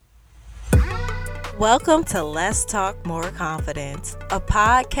Welcome to Let's Talk More Confidence, a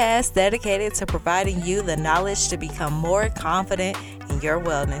podcast dedicated to providing you the knowledge to become more confident in your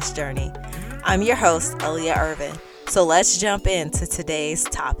wellness journey. I'm your host, Aaliyah Irvin. So let's jump into today's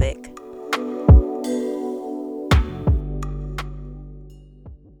topic.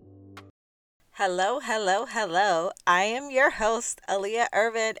 Hello. I am your host, Aaliyah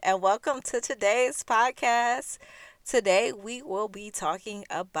Irvin, and welcome to today's podcast. Today we will be talking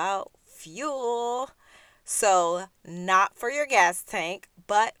about fuel. So, not for your gas tank,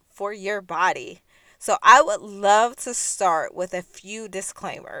 but for your body. So, I would love to start with a few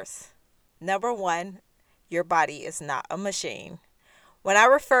disclaimers. Number one, your body is not a machine. When I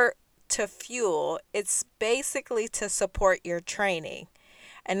refer to fuel, it's basically to support your training.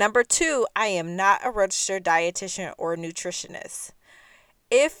 And number two, I am not a registered dietitian or nutritionist.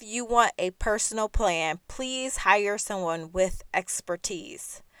 If you want a personal plan, please hire someone with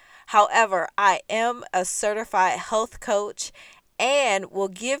expertise. However, I am a certified health coach and will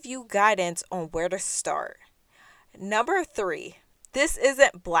give you guidance on where to start. Number three, this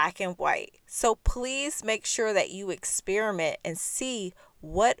isn't black and white. So please make sure that you experiment and see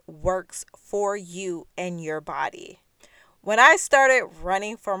what works for you and your body. When I started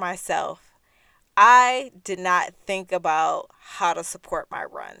running for myself, I did not think about how to support my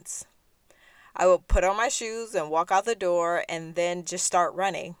runs. I would put on my shoes and walk out the door and then just start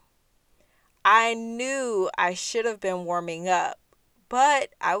running. I knew I should have been warming up, but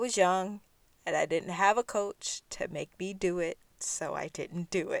I was young and I didn't have a coach to make me do it, so I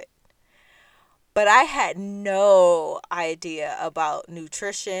didn't do it. But I had no idea about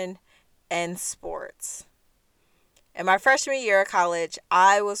nutrition and sports. In my freshman year of college,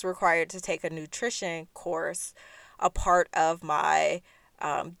 I was required to take a nutrition course, a part of my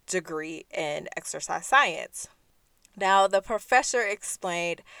degree in exercise science. Now, the professor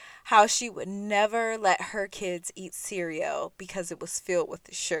explained how she would never let her kids eat cereal because it was filled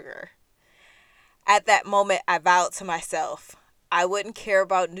with sugar. At that moment, I vowed to myself I wouldn't care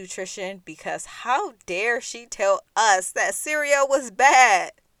about nutrition because how dare she tell us that cereal was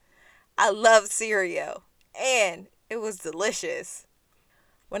bad? I love cereal, and it was delicious.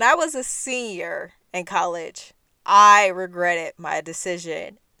 When I was a senior in college, I regretted my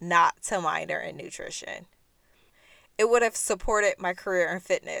decision not to minor in nutrition. It would have supported my career in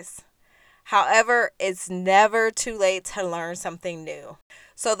fitness. However, it's never too late to learn something new.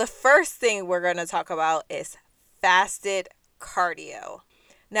 So the first thing we're going to talk about is fasted cardio.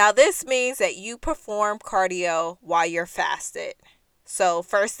 Now, this means that you perform cardio while you're fasted. So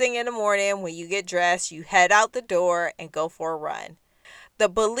first thing in the morning, when you get dressed, you head out the door and go for a run. The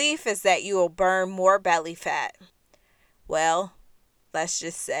belief is that you will burn more belly fat. Well, let's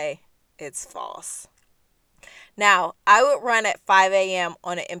just say it's false. Now, I would run at 5 a.m.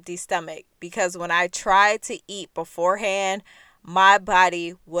 on an empty stomach because when I tried to eat beforehand, my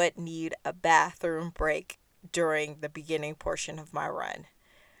body would need a bathroom break during the beginning portion of my run.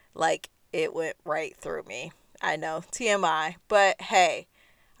 Like, it went right through me. I know, TMI, but hey,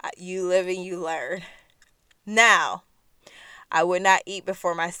 you live and you learn. Now, I would not eat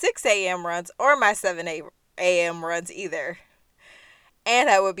before my 6 a.m. runs or my 7 a.m. runs either.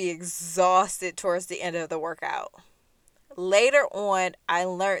 And I would be exhausted towards the end of the workout. Later on, I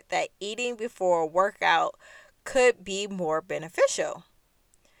learned that eating before a workout could be more beneficial.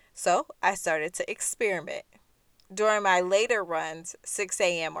 So I started to experiment. During my later runs, 6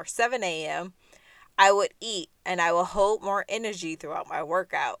 a.m. or 7 a.m., I would eat and I would hold more energy throughout my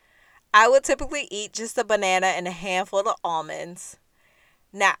workout. I would typically eat just a banana and a handful of almonds.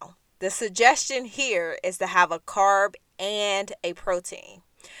 Now, the suggestion here is to have a carb and a protein.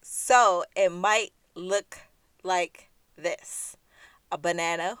 So it might look like this: a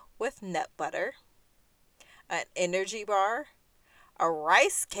banana with nut butter, an energy bar, a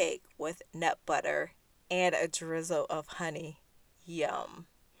rice cake with nut butter, and a drizzle of honey. Yum.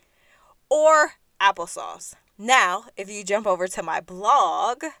 Or applesauce. Now, if you jump over to my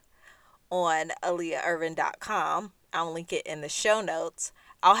blog on aaliyahirvin.com, I'll link it in the show notes.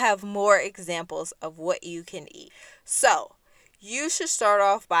 I'll have more examples of what you can eat. So, you should start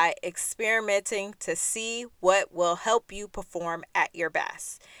off by experimenting to see what will help you perform at your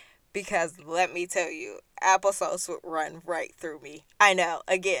best. Because let me tell you, applesauce would run right through me. I know,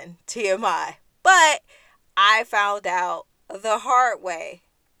 again, TMI. But I found out the hard way.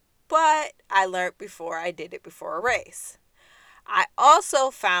 But I learned before I did it before a race. I also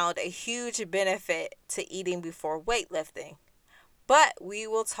found a huge benefit to eating before weightlifting. But we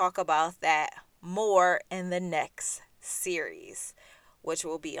will talk about that more in the next series, which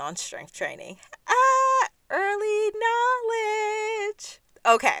will be on strength training. Early knowledge.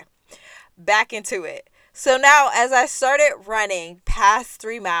 Okay, Back into it. So now, as I started running past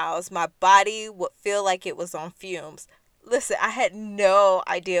 3 miles, my body would feel like it was on fumes. Listen, I had no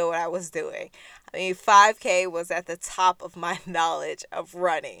idea what I was doing. I mean, 5K was at the top of my knowledge of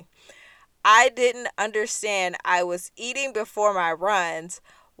running. I didn't understand I was eating before my runs.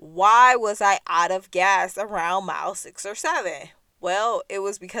 Why was I out of gas around mile 6 or 7? Well, it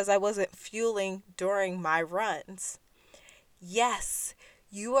was because I wasn't fueling during my runs. Yes,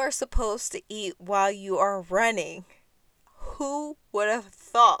 you are supposed to eat while you are running. Who would have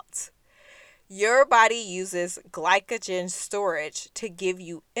thought? Your body uses glycogen storage to give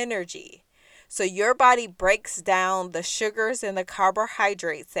you energy. So your body breaks down the sugars and the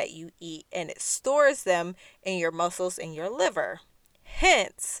carbohydrates that you eat and it stores them in your muscles and your liver.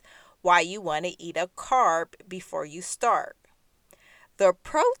 Hence, why you want to eat a carb before you start. The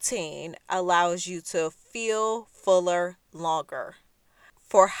protein allows you to feel fuller longer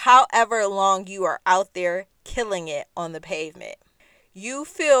for however long you are out there killing it on the pavement. You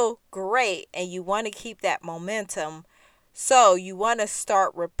feel great and you want to keep that momentum. So you want to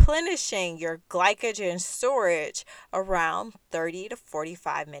start replenishing your glycogen storage around 30 to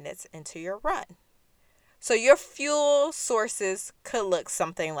 45 minutes into your run. So your fuel sources could look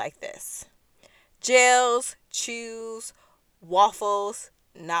something like this: gels, chews, waffles,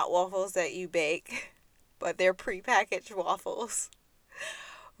 not waffles that you bake, but they're prepackaged waffles,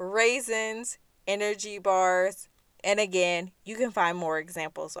 raisins, energy bars, and again, you can find more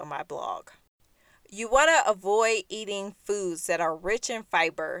examples on my blog. You want to avoid eating foods that are rich in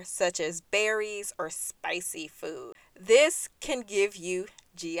fiber, such as berries or spicy food. This can give you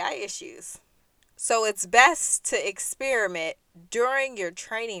GI issues. So it's best to experiment during your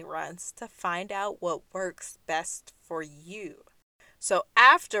training runs to find out what works best for you. So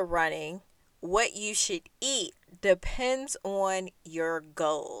after running, what you should eat depends on your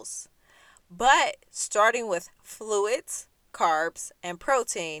goals. But starting with fluids, carbs, and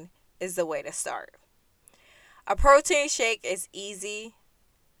protein is the way to start. A protein shake is easy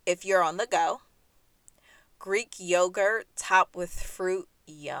if you're on the go. Greek yogurt topped with fruit,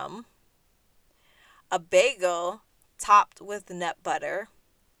 yum. A bagel topped with nut butter.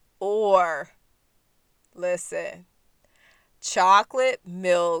 Or, listen, chocolate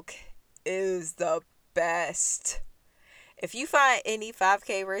milk is the best. If you find any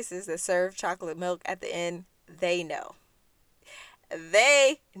 5K races that serve chocolate milk at the end, they know.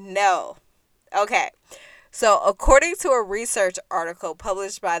 They know. Okay. So, according to a research article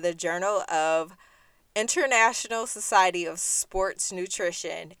published by the Journal of International Society of Sports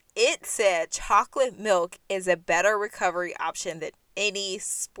Nutrition, it said chocolate milk is a better recovery option than any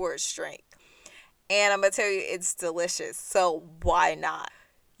sports drink. And I'm going to tell you, it's delicious. So, why not?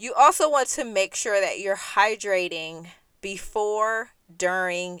 You also want to make sure that you're hydrating before,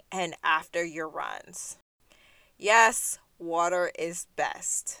 during, and after your runs. Yes, water is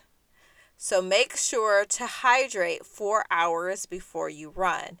best. So make sure to hydrate 4 hours before you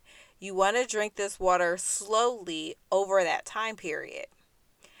run. You want to drink this water slowly over that time period.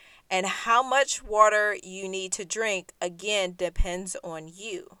 And how much water you need to drink, again, depends on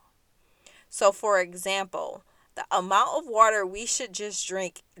you. So for example, the amount of water we should just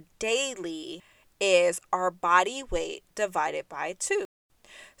drink daily is our body weight divided by 2.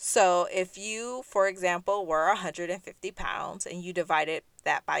 So if you, for example, were 150 pounds and you divided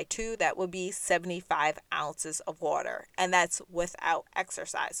that by 2, that would be 75 ounces of water. And that's without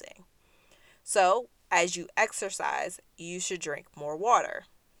exercising. So as you exercise, you should drink more water.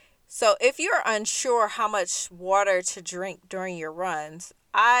 So if you're unsure how much water to drink during your runs,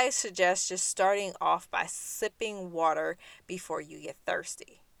 I suggest just starting off by sipping water before you get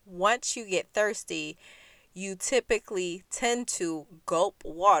thirsty. Once you get thirsty, you typically tend to gulp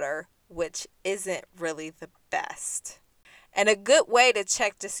water, which isn't really the best. And a good way to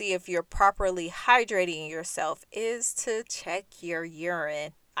check to see if you're properly hydrating yourself is to check your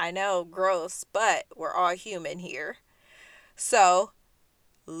urine. I know, gross, but we're all human here. So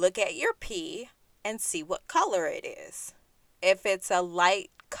look at your pee and see what color it is. If it's a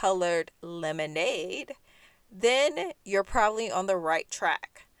light colored lemonade, then you're probably on the right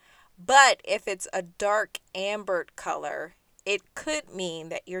track. But if it's a dark amber color, it could mean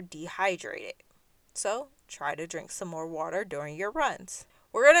that you're dehydrated. So try to drink some more water during your runs.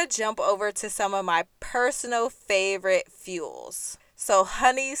 We're going to jump over to some of my personal favorite fuels. So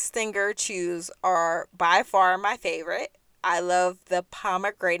honey stinger chews are by far my favorite. I love the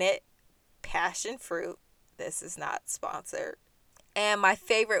pomegranate passion fruit. This is not sponsored. And my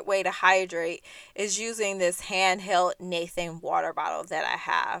favorite way to hydrate is using this handheld Nathan water bottle that I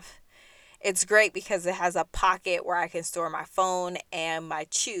have. It's great because it has a pocket where I can store my phone and my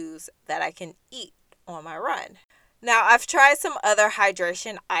chews that I can eat on my run. Now, I've tried some other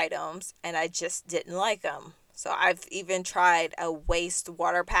hydration items and I just didn't like them. So I've even tried a waist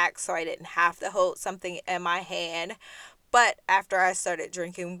water pack so I didn't have to hold something in my hand. But after I started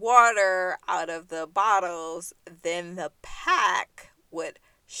drinking water out of the bottles, then the pack would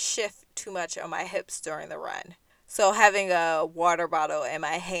shift too much on my hips during the run. So having a water bottle in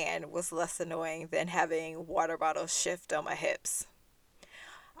my hand was less annoying than having water bottles shift on my hips.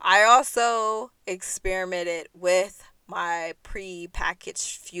 I also experimented with my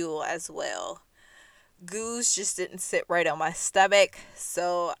pre-packaged fuel as well. Goos just didn't sit right on my stomach,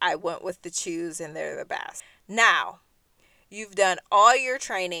 so I went with the chews and they're the best. Now, you've done all your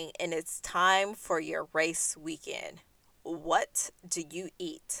training and it's time for your race weekend. What do you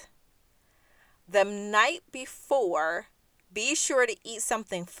eat? The night before, be sure to eat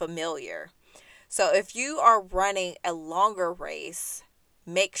something familiar. So if you are running a longer race,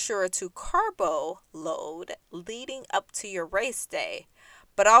 make sure to carbo load leading up to your race day,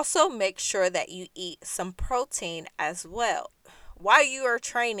 but also make sure that you eat some protein as well. While you are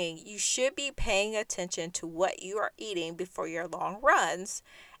training, you should be paying attention to what you are eating before your long runs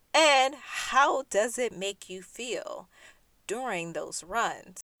and how does it make you feel during those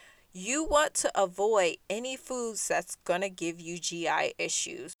runs. You want to avoid any foods that's going to give you GI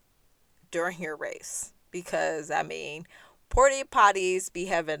issues during your race because, porta potties be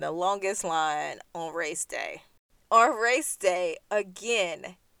having the longest line on race day. On race day,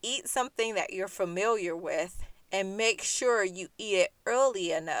 again, eat something that you're familiar with and make sure you eat it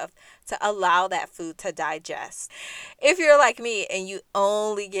early enough to allow that food to digest. If you're like me and you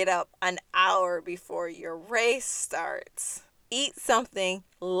only get up an hour before your race starts, eat something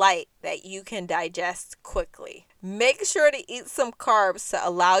light that you can digest quickly. Make sure to eat some carbs to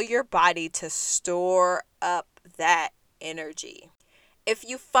allow your body to store up that energy. If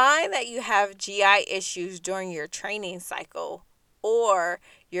you find that you have GI issues during your training cycle or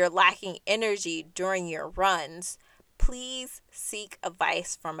you're lacking energy during your runs, please seek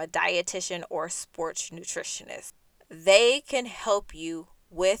advice from a dietitian or sports nutritionist. They can help you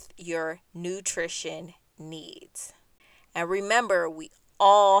with your nutrition needs. And remember, we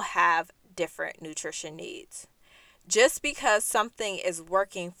all have different nutrition needs. Just because something is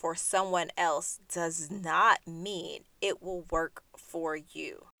working for someone else does not mean it will work for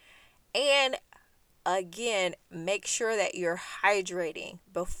you. And again, make sure that you're hydrating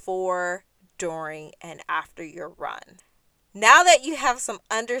before, during, and after your run. Now that you have some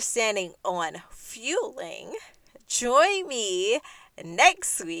understanding on fueling, join me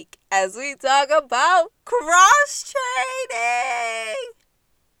next week as we talk about cross training.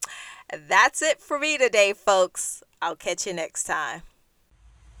 That's it for me today, folks. I'll catch you next time.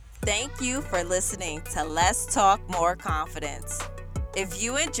 Thank you for listening to Let's Talk More Confidence. If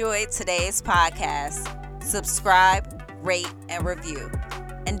you enjoyed today's podcast, subscribe, rate, and review.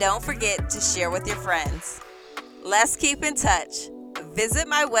 And don't forget to share with your friends. Let's keep in touch. Visit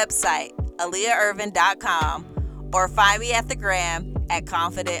my website, AleahIrvin.com, or find me at the gram at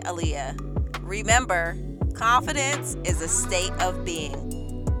Confident Aleah. Remember, confidence is a state of being.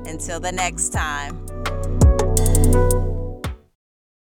 Until the next time.